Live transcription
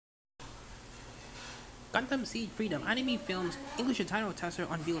Gundam Seed Freedom anime film's English-Subtitled teaser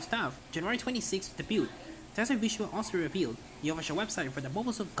unveils staff. January 26th debut. Teaser visual also revealed. The official website for the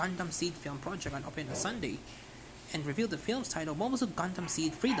Mobile Suit Gundam Seed film project on open on Sunday and revealed the film's title Mobile Suit Gundam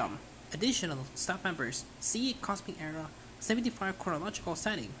Seed Freedom. Additional staff members: CE Cosmic Era 75 chronological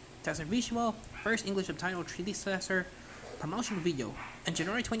setting. Teaser visual, first English subtitle 3D teaser, promotion video, and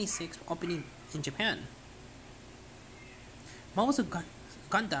January 26th opening in Japan. Mobile Suit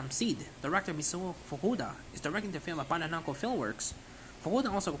Gundam Seed, director Mitsuo Fukuda, is directing the film at Bananako Filmworks. Fukuda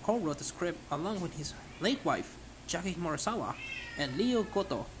also co-wrote the script along with his late wife, Jackie Murasawa, and Ryo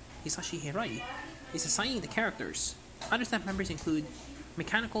Goto. Hisashi Hirai is assigning the characters. Other staff members include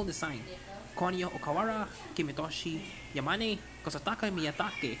Mechanical Design, Konyo Okawara, Kimitoshi Yamane, Kosataka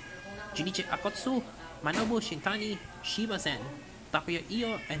Miyatake, Junichi Akotsu, Manobu Shintani, Shiba Zen, Takuya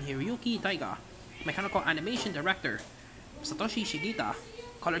Io, and Hiroyuki Daiga. Mechanical Animation Director, Satoshi Shigita.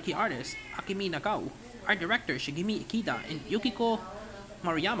 Color key artist, Akimi Nagao. Art director, Shigemi Ikeda and Yukiko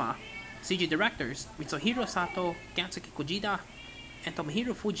Maruyama. CG directors, Mitsuhiro Sato, Katsuki Kojida, and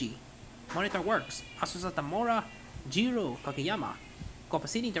Tomohiro Fuji. Monitor works, Asusa Tamura, Jiro Kageyama.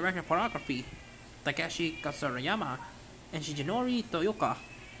 Compositing director photography, Takeshi Katsurayama and Shinori Toyoka.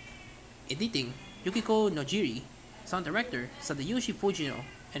 Editing, Yukiko Nojiri. Sound director, Sadayushi Fujino.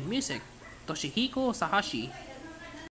 And music, Toshihiko Sahashi.